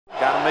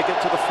Got to make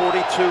it to the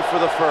 42 for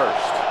the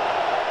first.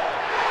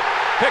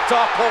 Picked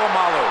off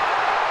Polamalu.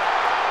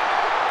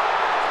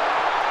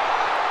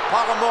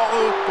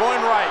 Polamalu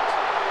going right.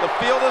 The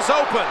field is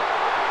open.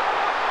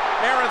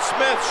 Aaron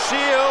Smith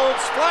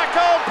shields.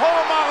 Flacco.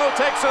 Polamalu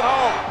takes it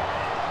home.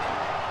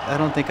 I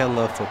don't think I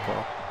love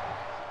football.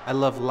 I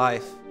love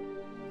life.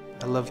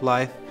 I love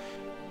life,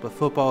 but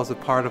football is a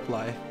part of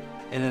life.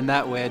 And in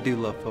that way, I do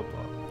love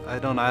football. I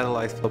don't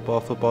idolize football.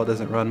 Football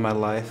doesn't run my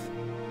life.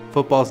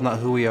 Football's not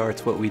who we are,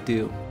 it's what we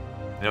do.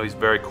 You know, he's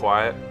very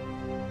quiet,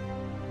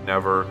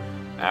 never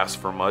asks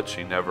for much.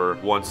 He never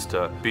wants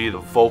to be the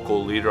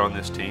vocal leader on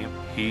this team.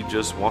 He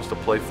just wants to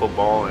play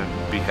football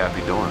and be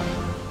happy doing it.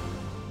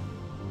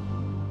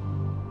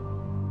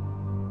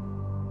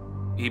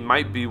 He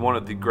might be one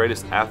of the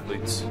greatest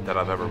athletes that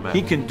I've ever met.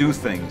 He can do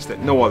things that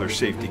no other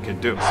safety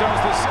can do. So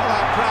is the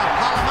sellout crowd.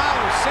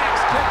 Polamalu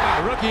sacks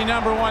Kidney. Rookie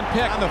 #1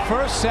 pick on the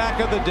first sack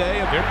of the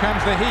day. Here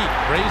comes the heat.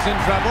 Breeze in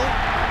trouble.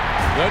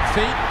 Good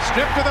feet.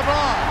 Stripped to the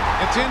ball.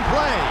 It's in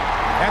play.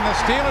 And the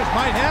Steelers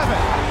might have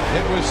it.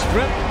 It was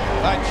stripped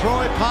by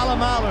Troy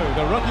Polamalu,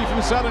 the rookie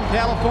from Southern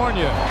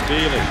California.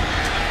 Bealey.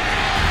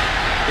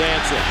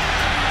 Dancing.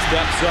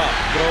 Steps up.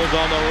 Throws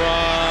on the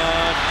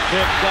run.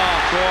 Picked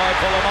off. Troy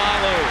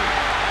Polamalu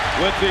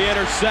with the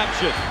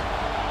interception.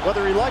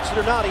 Whether he likes it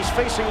or not, he's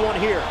facing one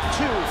here.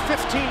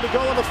 2:15 to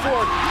go in the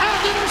fourth.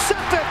 And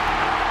intercepted!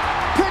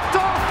 Picked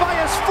off by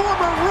his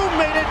former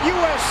roommate at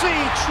USC,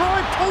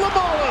 Troy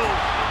Polamalu.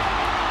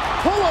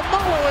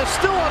 Polamalu is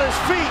still on his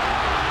feet.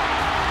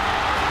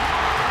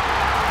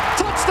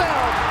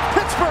 Touchdown,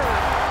 Pittsburgh!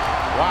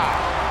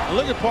 Wow.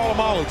 Look at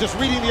Polamalu, just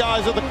reading the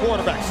eyes of the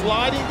quarterback,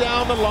 sliding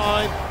down the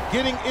line,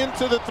 getting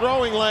into the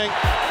throwing lane.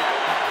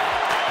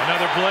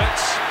 Another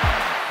blitz.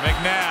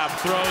 McNabb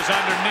throws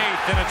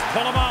underneath, and it's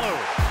Polamalu.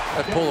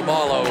 That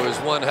Polamalu is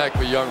one heck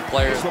of a young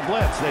player. It's the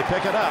blitz, they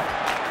pick it up.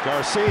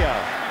 Garcia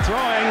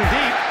throwing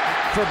deep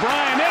for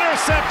Bryan,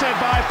 intercepted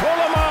by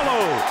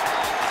Polamalu.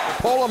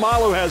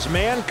 Polamalu has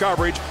man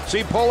coverage.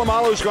 See,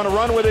 Polamalu's going to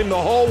run with him the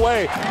whole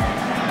way.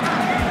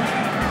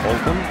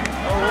 Open.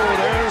 Oh,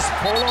 there's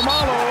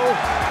Polamalu.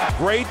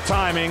 Great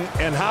timing,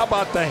 and how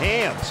about the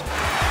hands?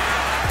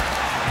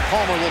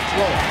 Palmer will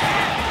throw it.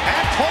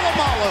 And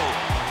Polamalu.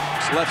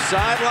 Left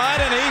sideline,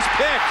 and he's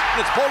picked.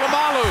 It's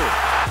Polamalu.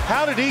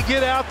 How did he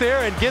get out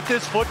there and get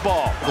this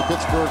football? The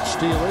Pittsburgh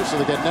Steelers, so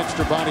they get an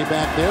extra body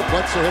back there.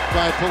 Bledsoe hit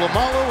by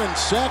Polamalu and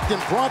sacked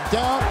and brought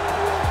down.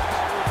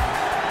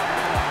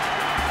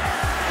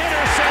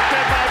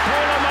 Intercepted by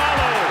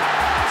Polamalu.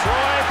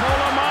 Troy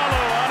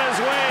Polamalu on his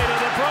way to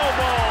the Pro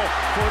Bowl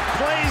for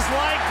plays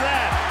like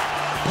that.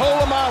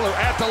 Polamalu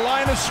at the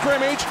line of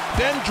scrimmage,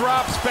 then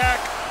drops back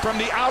from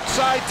the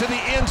outside to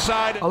the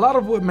inside. A lot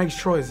of what makes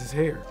Troy is his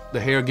hair. The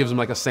hair gives him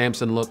like a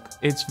Samson look.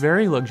 It's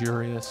very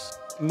luxurious.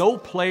 No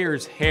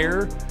player's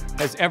hair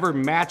has ever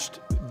matched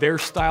their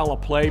style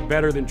of play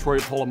better than Troy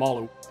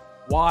Polamalu.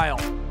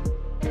 Wild.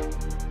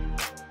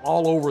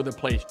 All over the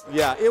place.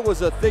 Yeah, it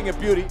was a thing of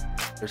beauty.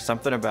 There's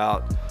something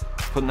about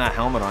putting that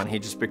helmet on. He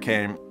just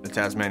became the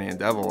Tasmanian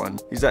devil, and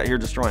he's out here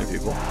destroying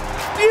people.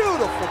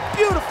 Beautiful,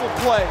 beautiful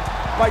play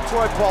by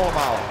Troy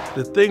Polamalu.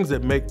 The things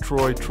that make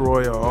Troy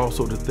Troy are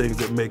also the things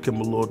that make him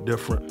a little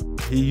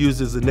different. He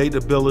uses innate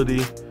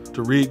ability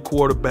to read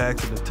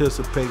quarterbacks and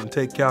anticipate and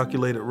take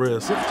calculated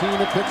risks. 15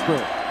 to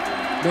Pittsburgh.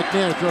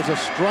 McNair throws a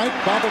strike,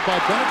 bobbled by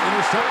Bennett,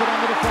 intercepted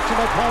on the deflection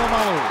by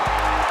Polamalu.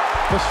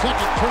 The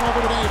second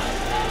turnover today.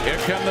 Here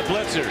come the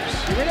blitzers.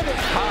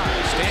 Carr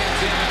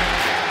stands in.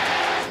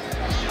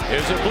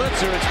 Here's a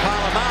blitzer. It's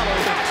Polamalu.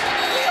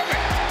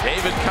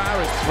 David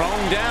Carr is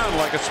thrown down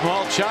like a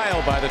small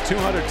child by the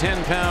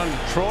 210-pound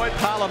Troy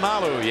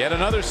Polamalu. Yet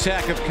another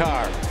sack of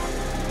Carr.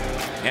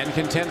 And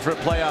contend for a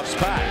playoff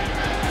spot.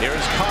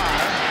 Here's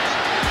Carr.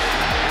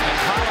 And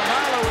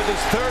Polamalu with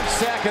his third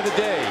sack of the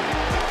day.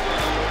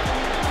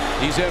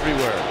 He's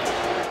everywhere.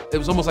 It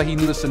was almost like he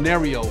knew the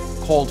scenario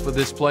called for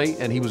this play,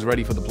 and he was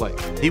ready for the play.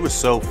 He was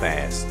so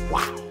fast.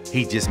 Wow.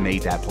 He just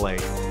made that play.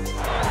 Favre,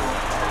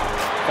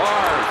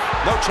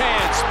 no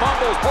chance.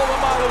 Fumbles.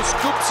 Polamalu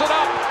scoops it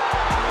up.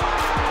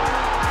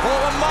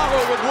 Polamalu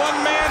with one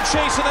man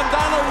chasing him.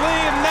 Donald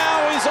Lee, and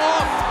now he's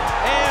off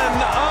and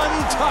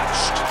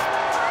untouched.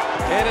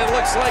 And it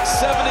looks like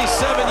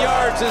 77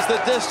 yards is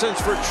the distance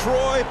for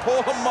Troy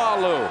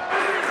Polamalu.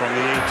 From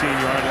the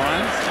 18-yard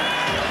line.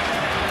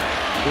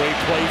 Great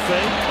play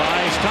fake.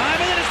 Buys time,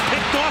 and it's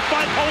picked off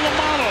by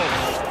Polamalu.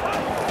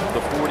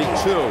 The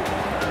 42.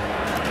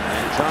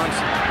 And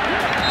Johnson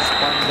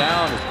spun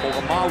down as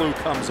Polamalu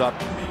comes up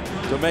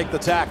to make the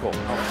tackle.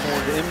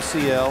 Torn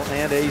MCL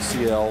and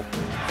ACL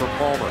for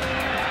Palmer.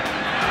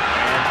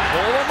 And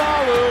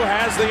Polamalu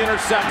has the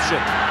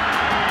interception.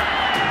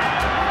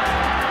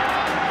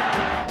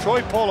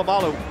 Troy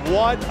Polamalu,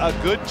 what a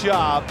good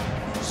job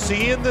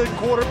seeing the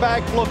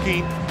quarterback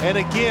looking, and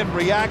again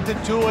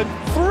reacting to it.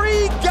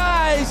 3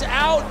 guys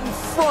out in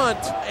front,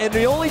 and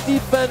the only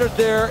defender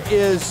there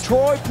is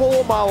Troy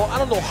Polamalu. I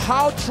don't know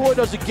how Troy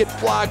doesn't get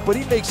blocked, but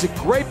he makes a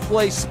great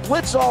play,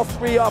 splits all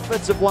 3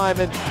 offensive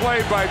linemen.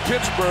 Played by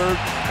Pittsburgh,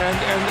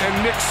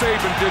 and Nick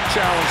Saban did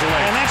challenge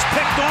late. And that's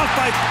picked off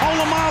by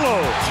Polamalu.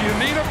 You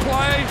need a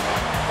play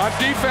on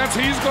defense,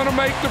 he's going to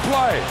make the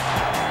play.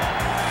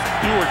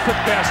 Ewart, quick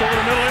pass over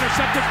the middle,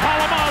 intercepted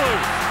Polamalu.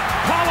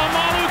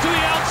 Polamalu to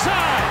the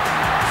outside,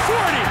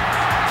 40,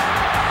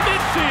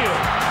 midfield,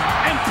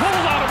 and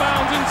pulled out of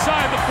bounds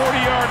inside the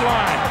 40-yard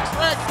line.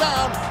 Dragged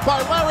down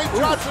by Larry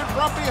Johnson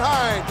from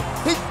behind.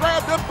 He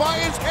grabbed him by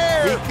his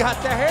hair. He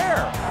got the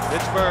hair.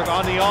 Pittsburgh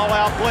on the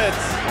all-out blitz.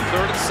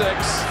 3rd and 6.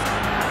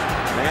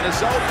 Man is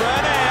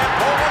open, and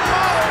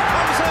Polamalu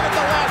comes in at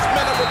the last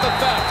minute with the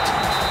theft.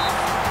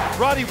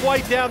 Roddy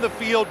White down the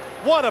field.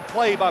 What a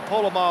play by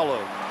Polamalu.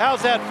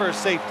 How's that for a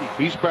safety?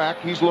 He's back.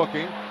 He's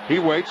looking. He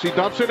waits. He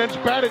dumps it and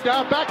it's batted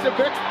down. Back to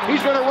Vick.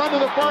 He's going to run to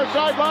the far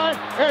sideline.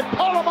 And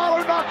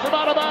Polamalu knocks him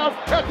out of bounds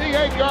at the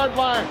 8-yard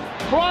line.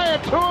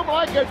 Flying to him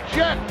like a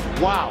jet.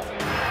 Wow.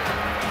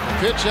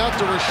 Pitch out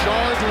to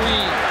Rashard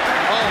Lee.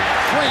 A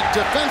great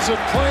defensive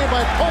play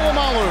by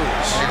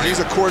Polamalu. He's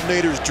a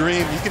coordinator's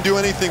dream. You can do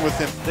anything with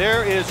him.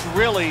 There is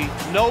really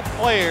no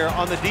player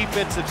on the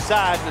defensive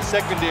side in the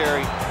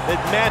secondary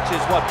that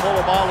matches what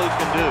Polamalu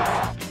can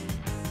do.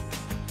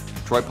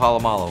 Troy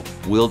Polamalu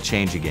will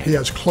change a game. He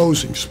has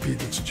closing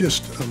speed. It's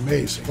just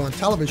amazing. On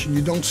television,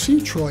 you don't see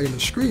Troy in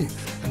the screen,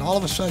 and all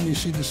of a sudden you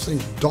see this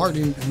thing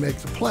darting and make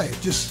the play.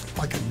 Just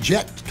like a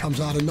jet comes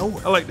out of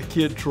nowhere. I like the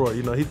kid Troy.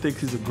 You know, he thinks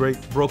he's a great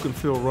broken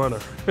field runner.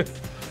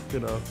 You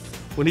know,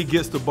 when he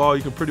gets the ball,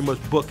 you can pretty much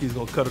book he's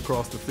going to cut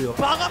across the field.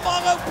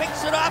 Polamalu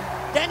picks it up,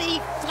 then he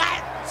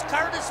flattens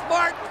Curtis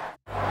Martin.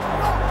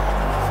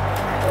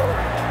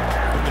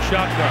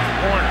 Shotgun,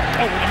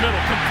 Warner, over the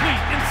middle, complete,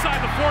 inside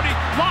the 40,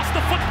 lost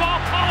the football,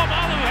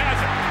 Polamalu has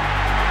it.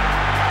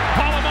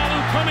 Polamalu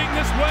coming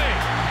this way,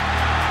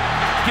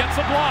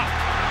 gets a block,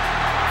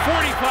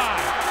 45,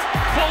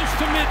 close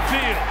to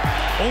midfield.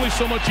 Only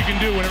so much you can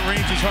do when it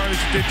rains as hard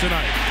as it did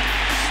tonight.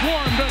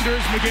 Swarmed under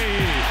is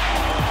McGahee.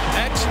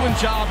 Excellent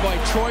job by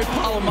Troy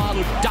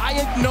Polamalu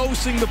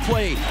diagnosing the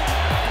play.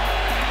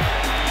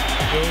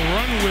 They'll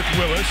run with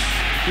Willis,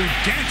 who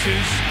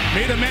dances,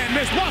 made a man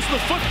miss, lost the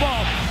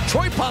football.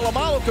 Troy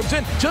Polamalu comes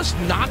in, just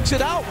knocks it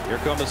out. Here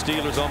come the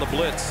Steelers on the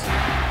blitz.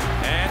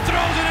 And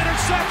throws an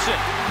interception.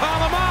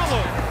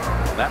 Polamalu.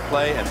 That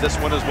play and this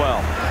one as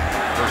well.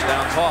 First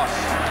down toss.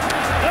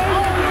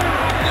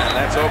 And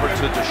that's over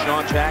to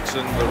Deshaun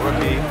Jackson, the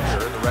rookie,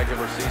 in the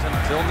regular season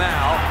until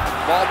now.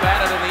 Ball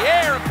batted in the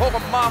air, and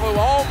Polamalu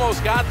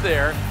almost got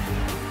there.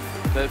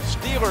 The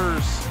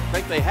Steelers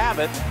think they have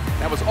it.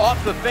 That was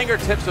off the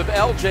fingertips of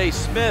L.J.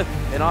 Smith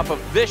and off a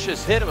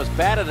vicious hit. It was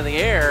batted in the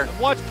air.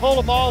 Watch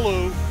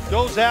Polamalu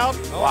goes out.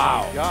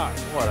 Wow. Oh my God.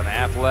 What an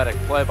athletic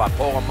play by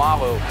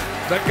Polamalu.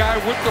 That guy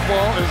with the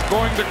ball is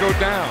going to go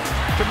down.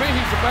 To me,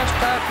 he's the best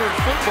backer in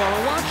football.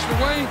 And watch the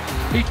way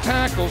he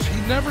tackles. He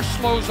never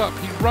slows up.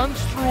 He runs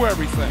through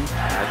everything.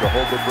 Had to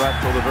hold the breath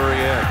till the very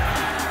end.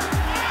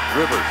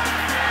 Rivers,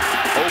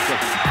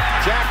 open.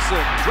 Jackson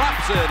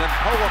drops it, and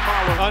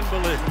Polamalu.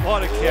 Unbelievable.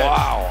 What a catch.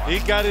 Wow. He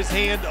got his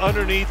hand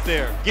underneath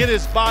there. Get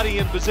his body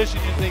in position.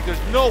 You think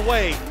there's no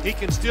way he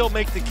can still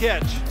make the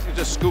catch. You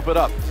just scoop it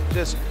up.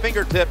 Just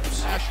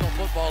fingertips. National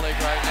Football League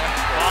right now.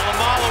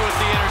 Polamalu with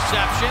the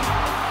interception.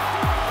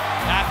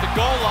 At the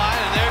goal line,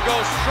 and there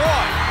goes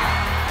Troy.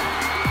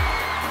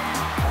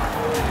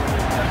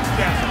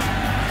 Jackson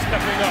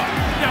stepping up,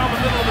 down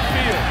the middle of the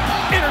field.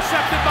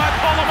 Intercepted by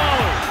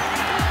Polamalu.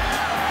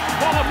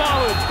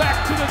 Polamalu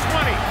back to the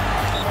 20.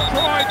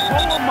 Troy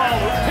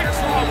Polamalu picks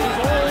off his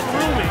old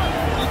roomie.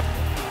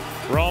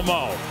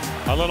 Romo,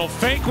 a little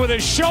fake with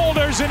his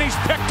shoulders, and he's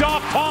picked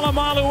off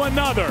Polamalu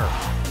another.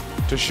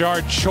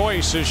 Tashard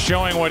Choice is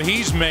showing what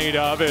he's made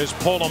of as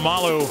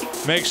Polamalu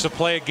makes the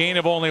play, a gain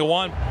of only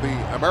 1.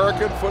 The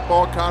American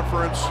Football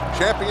Conference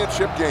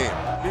Championship game.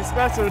 Be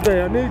special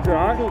today. I need you,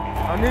 all right?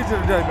 I need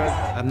you today,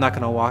 man. I'm not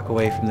going to walk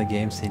away from the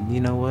game saying,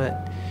 you know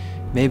what?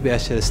 Maybe I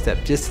should have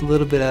stepped just a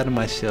little bit out of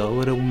my shell. It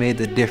would have made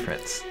the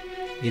difference,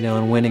 you know,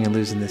 in winning and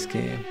losing this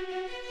game.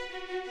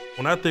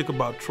 When I think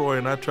about Troy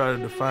and I try to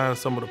define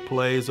some of the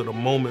plays or the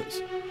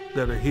moments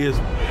that are his,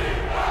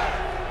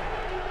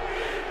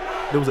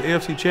 there was an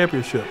AFC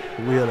championship.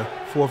 We had a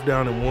 4th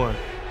down and 1.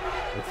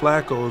 And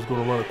Flacco is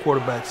going to run a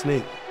quarterback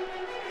sneak.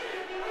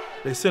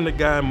 They send a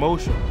guy in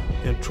motion,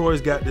 and Troy's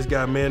got this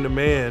guy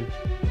man-to-man,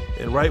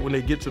 and right when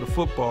they get to the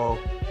football,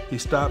 he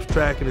stops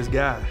tracking his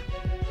guy,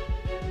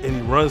 and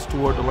he runs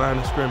toward the line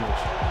of scrimmage.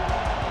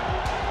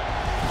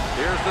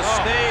 Here's the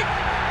sneak.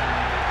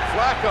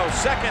 Flacco,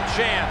 second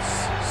chance,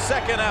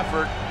 second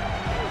effort,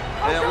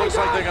 and it looks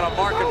like they're going to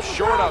mark him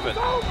short of it.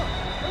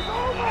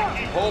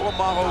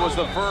 Polamalu was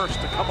the first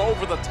to come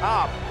over the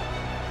top.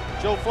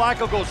 Joe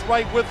Flacco goes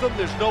right with him.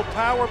 There's no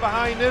power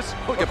behind this.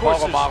 Look at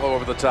Polamalu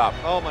over the top.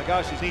 Oh my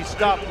gosh, he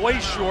stopped way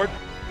short.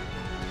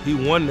 He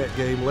won that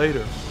game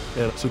later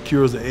and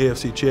secures the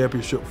AFC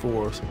Championship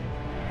for us.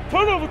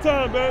 Turnover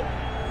time,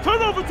 man.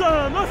 Turnover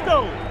time. Let's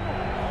go.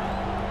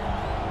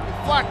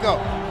 Flacco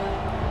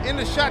in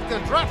the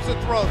shotgun, drops the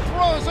throw,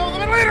 throws over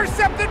the middle,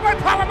 intercepted by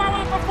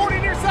Polamalu at the 40,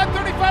 near side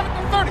 35 at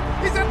the 30.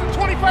 He's at the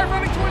 25,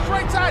 running to his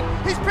right side.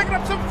 He's picking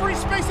up some free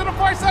space on the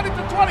far side at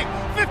the 20,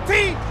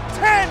 15,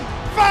 10,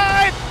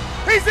 5.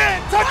 He's in,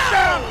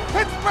 touchdown.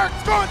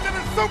 Pittsburgh's going to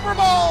the Super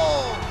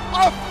Bowl.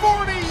 A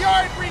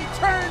 40-yard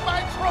return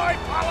by Troy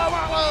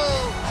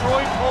Polamalu.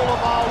 Troy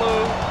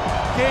Polamalu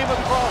came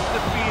across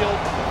the field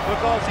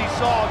because he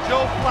saw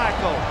Joe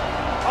Flacco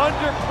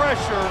under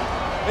pressure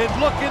and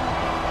looking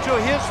to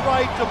his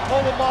right to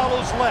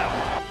Polamalu's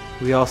left.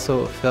 We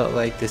also felt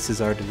like this is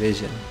our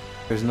division.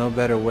 There's no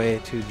better way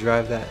to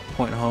drive that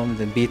point home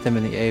than beat them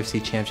in the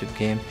AFC Championship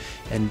game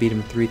and beat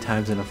them 3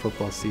 times in a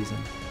football season.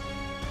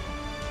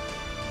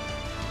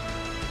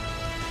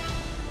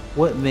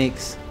 What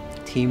makes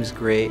teams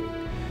great?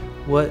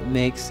 What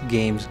makes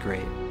games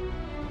great?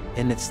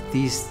 And it's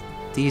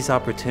these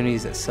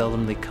opportunities that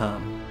seldomly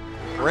come.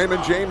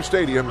 Raymond James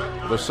Stadium,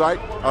 the site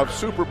of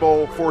Super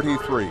Bowl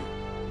 43.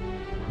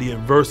 The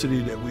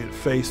adversity that we had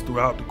faced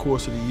throughout the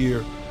course of the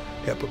year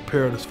had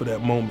prepared us for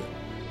that moment.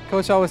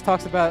 Coach always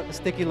talks about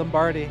Sticky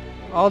Lombardi.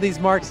 All these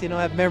marks,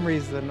 have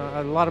memories, and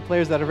a lot of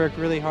players that have worked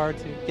really hard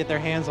to get their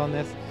hands on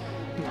this.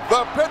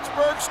 The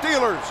Pittsburgh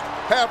Steelers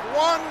have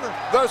won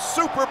the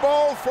Super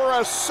Bowl for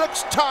a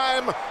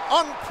 6th-time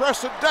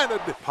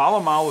unprecedented.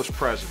 Polamalu's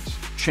presence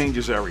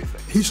changes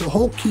everything. He's the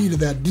whole key to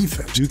that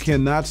defense. You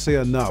cannot say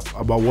enough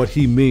about what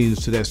he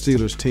means to that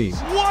Steelers team.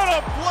 What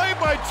a play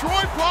by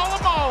Troy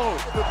Polamalu,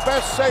 the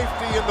best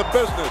safety in the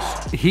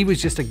business. He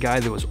was just a guy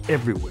that was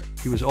everywhere.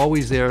 He was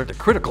always there at the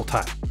critical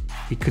time.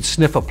 He could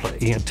sniff a play.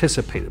 He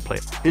anticipated play.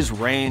 His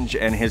range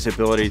and his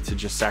ability to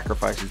just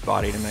sacrifice his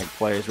body to make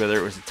plays, whether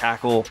it was a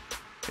tackle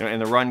in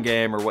the run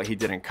game or what he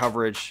did in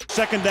coverage.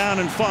 2nd down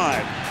and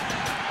 5.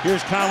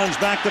 Here's Collins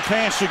back to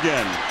pass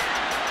again.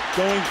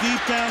 Going deep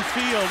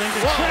downfield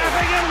into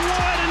traffic, and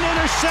what an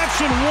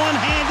interception,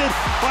 one-handed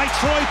by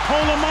Troy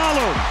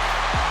Polamalu.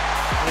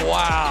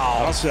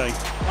 Wow. I'll say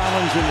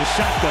Collins in the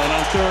shotgun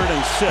on 3rd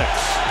and 6.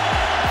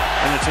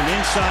 And it's an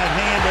inside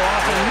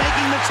handoff, and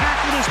making the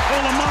tackle is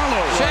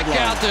Polamalu. Check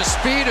out the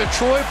speed of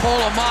Troy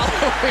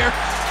Polamalu here.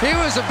 He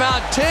was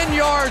about 10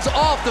 yards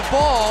off the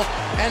ball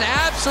and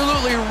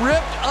absolutely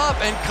ripped up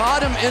and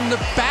caught him in the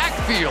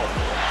backfield.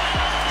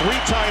 3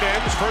 tight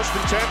ends, 1st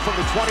and 10 from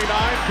the 29.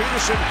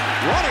 Peterson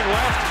running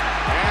left,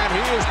 and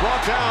he is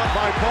brought down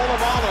by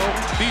Polamalu.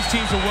 These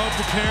teams are well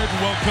prepared and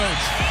well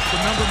coached.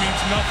 The number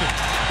means nothing.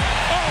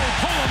 Oh,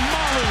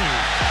 Polamalu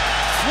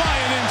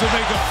flying in to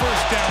make a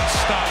 1st down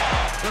stop.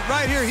 But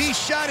right here, he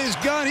shot his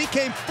gun. He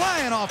came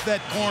flying off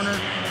that corner.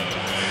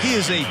 He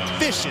is a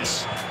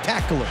vicious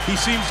tackler. He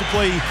seems to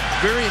play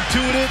very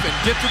intuitive and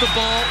get to the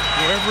ball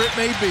wherever it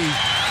may be.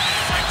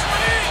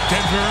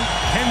 Denver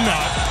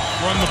cannot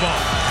run the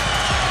ball.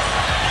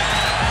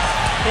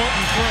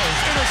 Orton throws,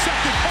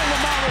 intercepted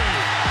Polamalu.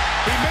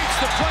 He makes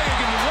the play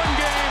again in one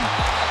game,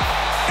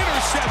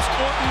 intercepts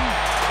Orton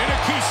in a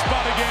key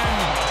spot again.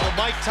 Well,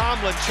 Mike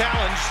Tomlin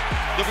challenged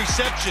the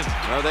reception.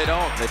 No, they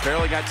don't. They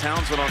barely got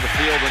Townsend on the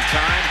field in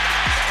time.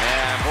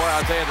 And boy,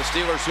 I'll tell you, the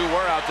Steelers who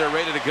were out there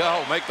ready to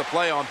go make the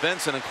play on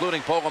Benson,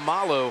 including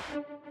Polamalu.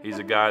 He's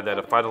a guy that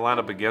if I had to line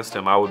up against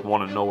him, I would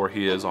want to know where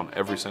he is on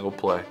every single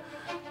play.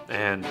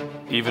 And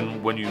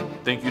even when you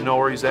think you know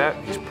where he's at,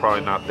 he's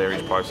probably not there.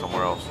 He's probably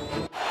somewhere else.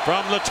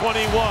 From the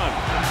 21,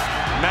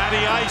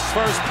 Matty Ice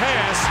first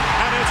pass,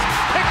 and it's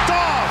picked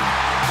off.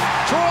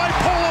 Troy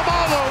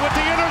Polamalu with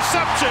the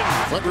interception.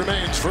 What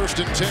remains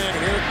 1st and 10,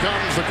 and here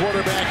comes the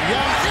quarterback.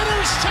 Young,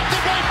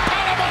 intercepted by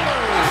Polamalu.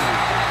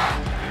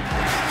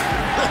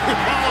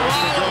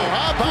 Polamalu,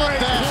 how about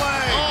that?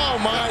 Play. Oh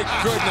my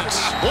goodness.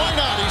 Why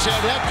not? He's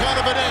had that kind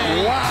of a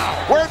day.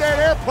 Wow. Where'd that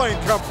airplane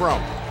come from?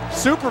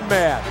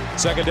 Superman.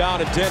 2nd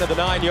down and 10 at the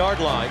 9-yard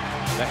line.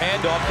 The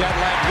handoff,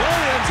 Cadillac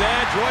Williams,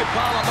 and Troy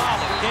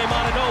Polamalu came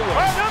out of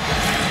nowhere.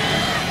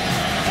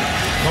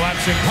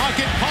 Collapsing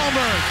pocket,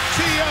 Palmer,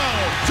 T.O.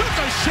 took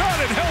a shot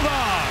and held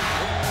on.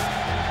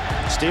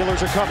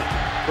 Steelers are coming.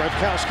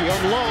 Gronkowski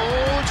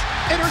unloads,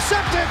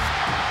 intercepted.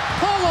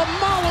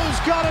 Polamalu's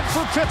got it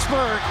for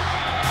Pittsburgh.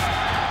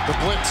 The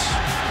blitz.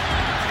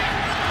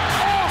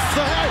 Off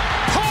the head.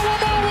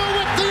 Polamalu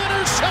with the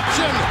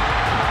interception.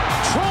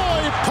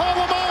 Troy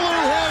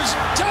Polamalu has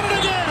done it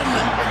again.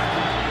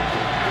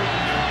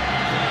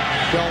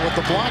 Bell with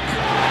the block.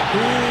 Ooh,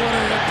 and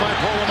a hit by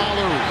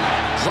Polamalu.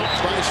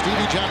 Dropped by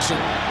Stevie Johnson.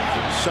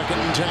 2nd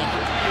and 10.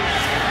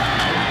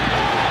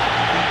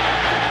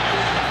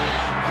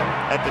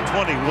 At the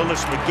 20,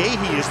 Willis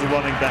McGahee is the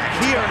running back.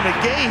 Here,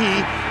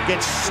 McGahee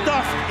gets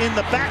stuffed in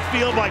the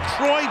backfield by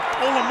Troy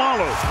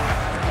Polamalu.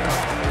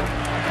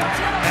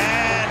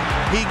 And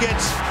he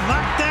gets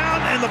knocked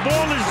down, and the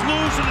ball is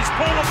loose, and it's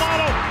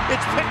Polamalu.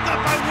 It's picked up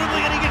by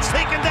Woodley, and he gets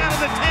taken down to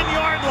the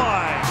 10-yard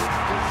line.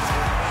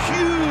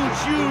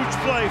 Huge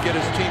play. Get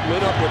his team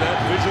lit up with that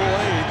visual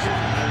aids.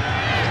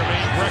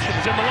 Jermaine Gresham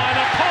is in the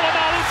lineup.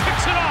 Polamalu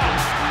picks it off.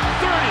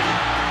 30,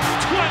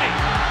 20,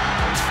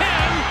 10.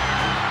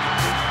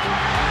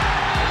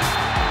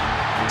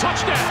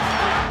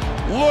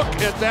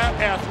 Look at that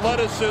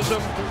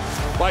athleticism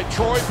by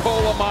Troy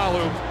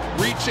Polamalu,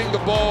 reaching the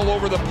ball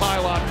over the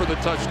pylon for the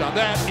touchdown.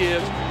 That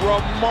is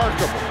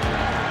remarkable.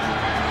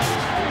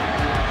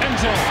 End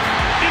zone,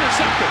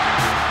 intercepted.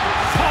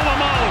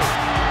 Polamalu.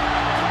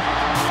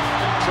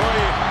 Troy,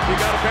 you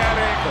got a bad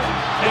ankle.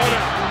 And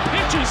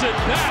he pitches it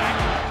back.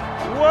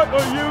 What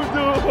are you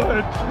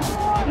doing?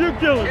 You're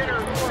killing me.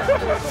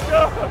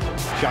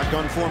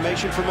 Shotgun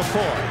formation for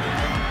McCoy.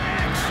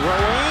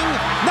 Throwing,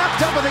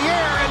 knocked up in the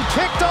air and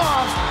kicked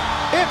off.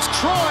 It's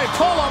Troy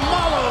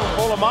Polamalu.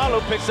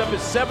 Polamalu picks up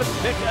his 7th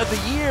pick of the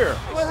year.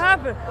 What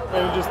happened?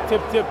 It was just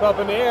tip up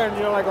in the air, and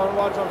you know, like on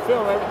watch on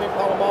film, everything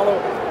Polamalu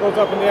goes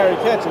up in the air, he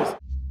catches.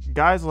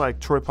 Guys like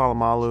Troy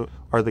Polamalu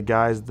are the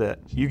guys that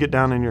you get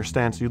down in your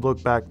stance, you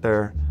look back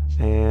there,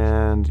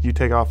 and you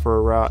take off for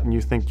a route, and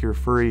you think you're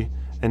free,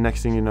 and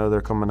next thing you know,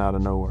 they're coming out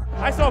of nowhere.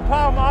 I saw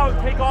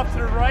Polamalu take off to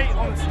the right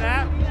on the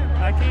snap.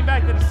 I came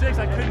back to the 6,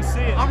 I couldn't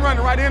see it. I'm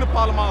running right into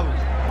Polamalu.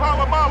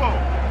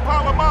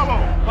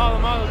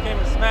 Polamalu came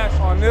and smashed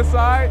on this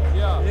side?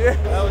 Yeah.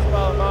 That was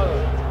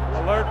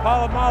Polamalu. Alert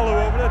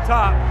Polamalu over the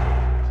top.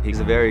 He's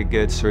a very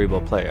good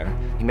cerebral player.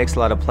 He makes a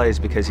lot of plays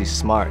because he's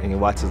smart and he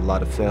watches a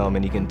lot of film,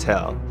 and you can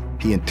tell.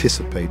 He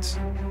anticipates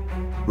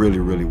really,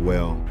 really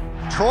well.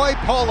 Troy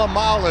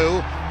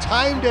Polamalu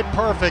timed it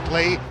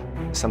perfectly.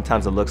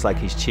 Sometimes it looks like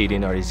he's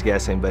cheating or he's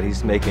guessing, but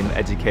he's making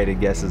educated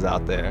guesses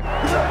out there.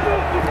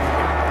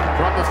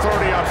 From the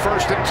 30 on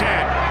 1st and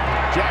 10.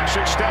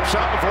 Jackson steps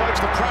up, avoids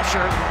the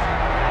pressure.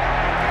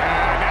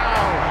 And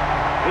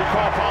now we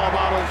call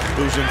Polamalu,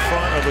 who's in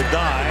front of the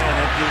guy, and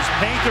it gives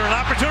Painter an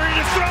opportunity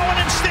to throw, and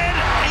instead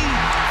a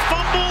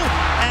fumble,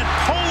 and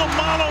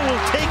Polamalu will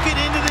take it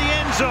into the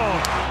end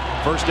zone.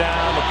 First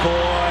down,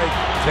 McCoy.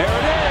 There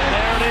it is.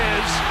 There it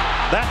is.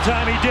 That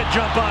time he did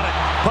jump on it.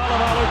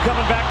 Polamalu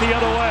coming back the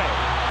other way.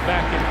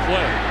 Back in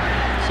play.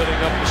 Setting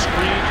up the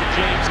screen to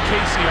James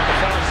Casey on the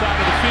far side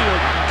of the field.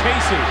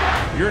 Casey,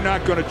 you're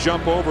not going to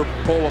jump over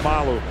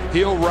Polamalu.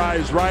 He'll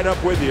rise right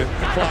up with you.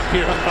 Clock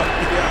here.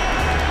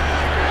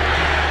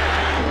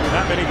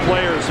 Not many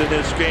players in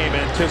this game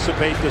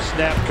anticipate the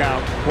snap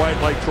count quite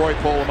like Troy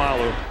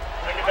Polamalu.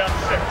 Take it down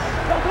to 6.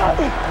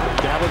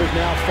 Gabbard is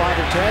now 5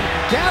 or 10.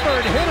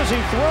 Gabbard hit as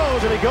he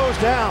throws and he goes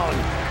down.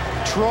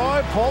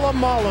 Troy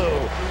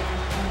Polamalu.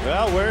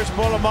 Well, where's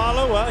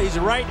Polamalu? Well, he's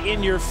right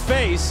in your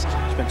face.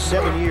 Spent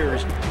 7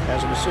 years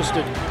as an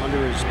assistant under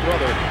his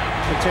brother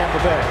in Tampa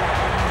Bay.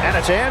 And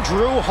it's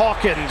Andrew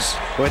Hawkins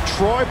with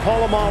Troy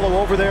Polamalu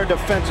over there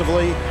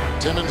defensively.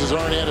 Timmons has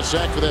already had a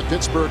sack for that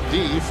Pittsburgh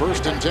D.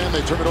 1st and 10, they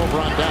turn it over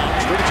on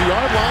downs.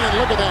 32-yard line, and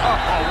look at that.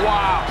 Oh,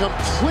 wow.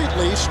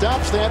 Completely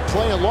stops that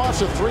play. A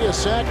loss of 3, a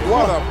sack.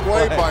 What a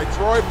play by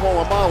Troy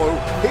Polamalu.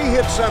 He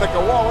hit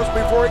Seneca Wallace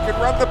before he could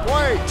run the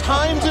play.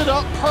 Timed it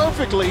up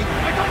perfectly.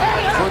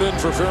 Put in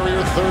for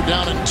Ferrier, 3rd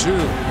down and 2.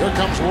 Here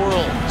comes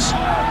Worlds.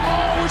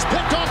 Oh, he's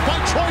picked off by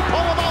Troy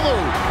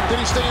Polamalu. Did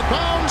he stay in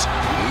bounds?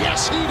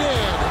 Yes, he did.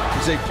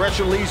 He's a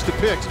pressure leads to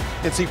picks,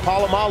 and see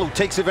Polamalu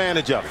takes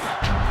advantage of it.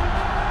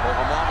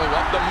 Polamalu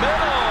up the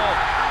middle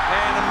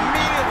and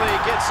immediately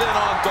gets in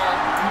on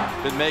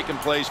Dalton. Been making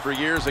plays for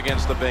years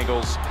against the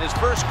Bengals. His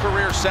first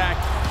career sack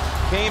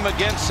came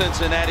against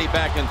Cincinnati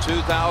back in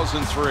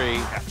 2003.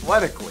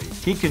 Athletically,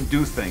 he can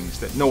do things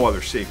that no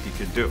other safety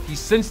can do. He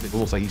sensed it.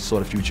 Almost like he saw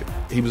the future.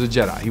 He was a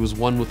Jedi. He was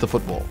one with the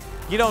football.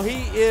 You know,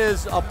 he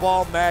is a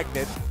ball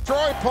magnet.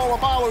 Troy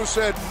Polamalu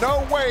said,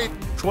 no way.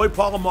 Troy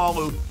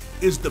Polamalu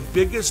is the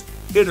biggest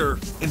hitter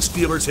in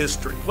Steelers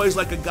history. Plays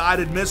like a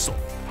guided missile.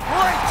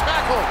 Great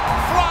tackle.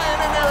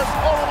 Flying in there is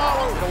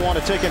Polamalu. Don't want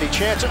to take any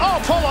chances. Oh,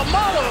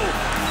 Polamalu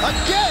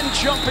again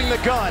jumping the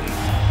gun.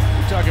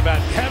 You talk about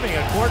having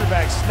a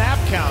quarterback snap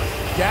count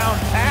down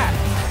pat.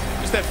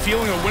 Just that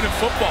feeling of winning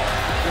football,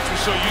 which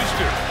we're so used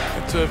to.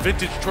 It's a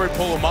vintage Troy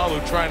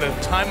Polamalu trying to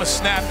time a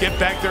snap, get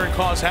back there and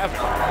cause havoc.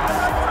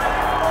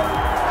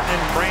 And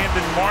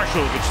Brandon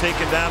Marshall gets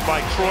taken down by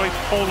Troy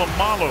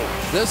Polamalu.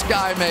 This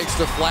guy makes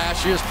the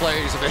flashiest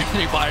plays of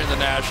anybody in the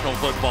National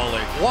Football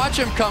League. Watch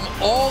him come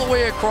all the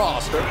way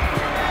across. There's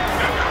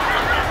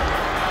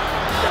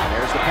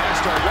the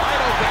pass to a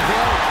wide open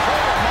Hill.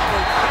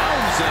 Polamalu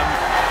pounds him.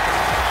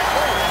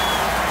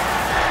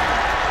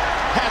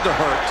 Had to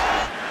hurt.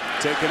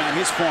 Taking on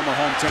his former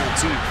hometown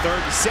team. 3rd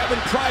and 7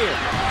 prior.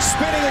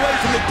 Spinning away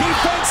from the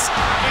defense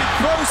and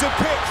throws a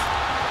pick.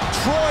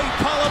 Troy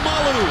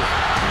Polamalu.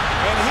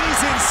 And he's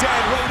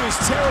inside Raiders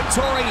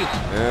territory.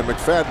 And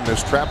McFadden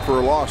is trapped for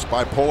a loss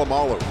by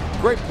Polamalu.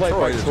 Great play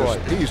by Troy.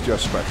 He's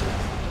just special.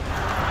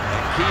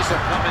 And Kiesel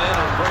coming in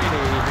on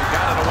Brady. He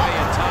got it away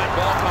in time.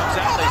 Ball comes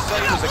out. They say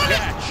it was a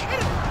catch.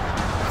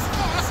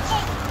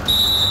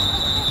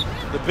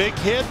 The big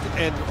hit,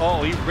 and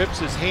oh, he rips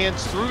his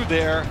hands through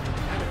there.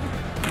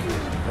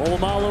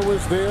 Polamalu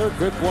is there.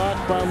 Good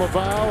block by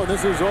Laval, and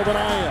this is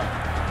Obadiah.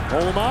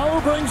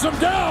 Polamalu brings him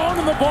down,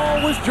 and the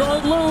ball was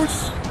jarred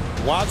loose.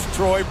 Watch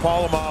Troy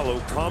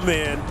Polamalu come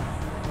in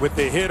with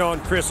the hit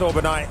on Chris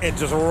Obadiah and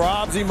just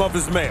robs him of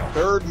his mail.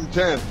 3rd and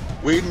 10.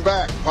 Weeding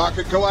back.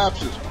 Pocket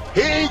collapses.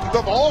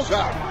 The ball's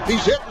out.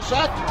 He's hit and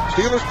sacked.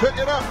 Steelers pick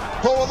it up.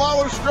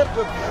 Polamalu stripped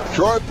him.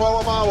 Troy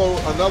Polamalu,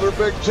 another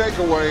big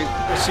takeaway.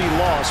 See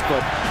loss,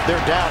 but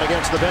they're down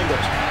against the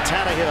Bengals.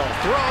 Tannehill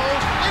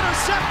throws,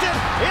 intercepted.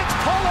 It's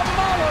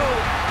Polamalu.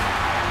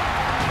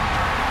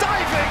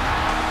 Diving.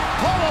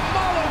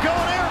 Polamalu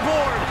going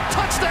airborne.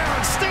 Touchdown,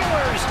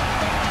 Steelers.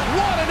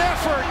 What an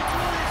effort.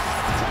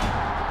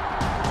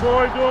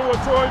 Troy doing what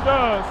Troy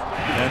does.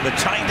 And the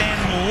tight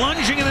end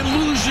lunging and then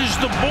loses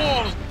the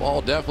ball.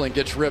 Ball definitely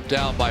gets ripped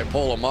down by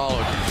Polamalu.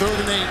 3rd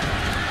and 8.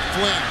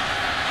 Flynn.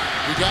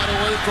 He got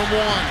away from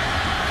one.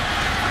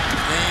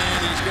 And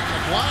he's getting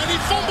a blind. He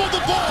fumbled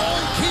the ball,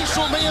 and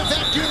Kiesel may have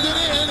vacuumed it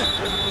in.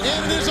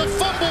 And it is a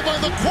fumble by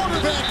the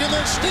quarterback, and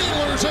the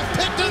Steelers have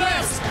picked it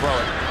up. Throw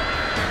it.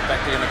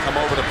 Expecting him to come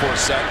over to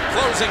Forsett.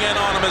 Closing in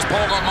on him is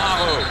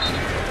Polamalu.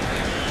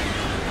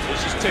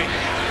 This is Tate.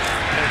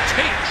 And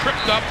Tate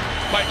tripped up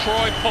by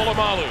Troy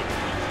Polamalu.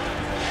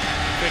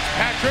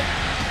 Fitzpatrick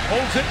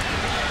holds it,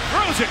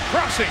 throws it,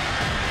 crossing.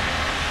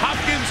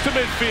 Hopkins to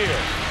midfield.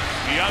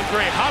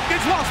 DeAndre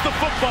Hopkins lost the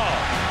football.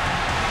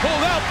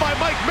 Pulled out by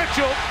Mike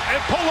Mitchell, and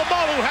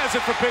Polamalu has it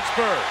for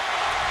Pittsburgh.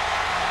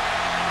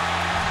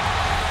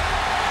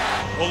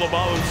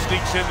 Polamalu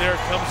sneaks in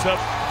there, comes up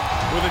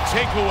with a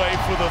takeaway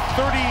for the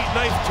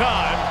 39th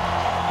time.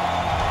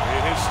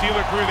 In his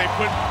Steeler career, they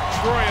put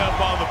Troy up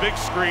on the big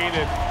screen,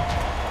 and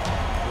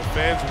the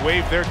fans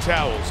wave their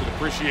towels in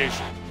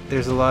appreciation.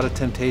 There's a lot of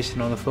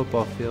temptation on the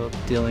football field,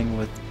 dealing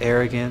with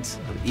arrogance,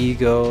 of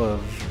ego,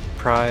 of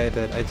pride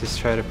that I just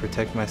try to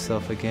protect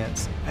myself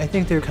against. I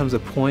think there comes a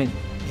point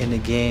in a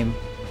game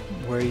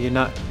where you're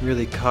not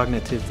really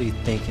cognitively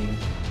thinking.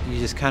 You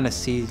just kind of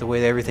see the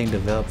way everything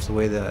develops, the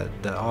way the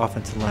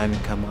offensive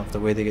linemen come up, the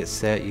way they get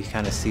set. You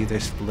kind of see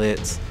their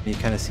splits. You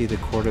kind of see the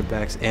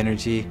quarterback's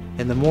energy.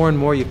 And the more and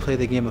more you play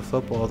the game of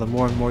football, the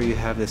more and more you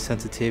have this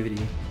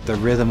sensitivity, the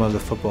rhythm of the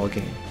football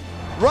game.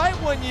 Right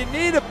when you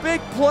need a big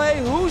play,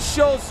 who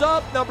shows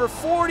up? Number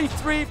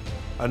 43.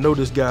 I know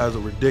this guy is a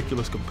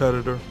ridiculous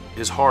competitor.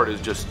 His heart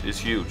is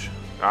huge.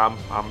 I'm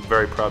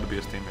very proud to be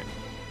his teammate.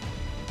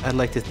 I'd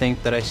like to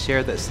think that I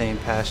share that same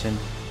passion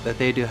that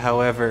they do.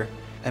 However,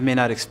 I may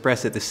not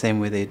express it the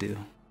same way they do.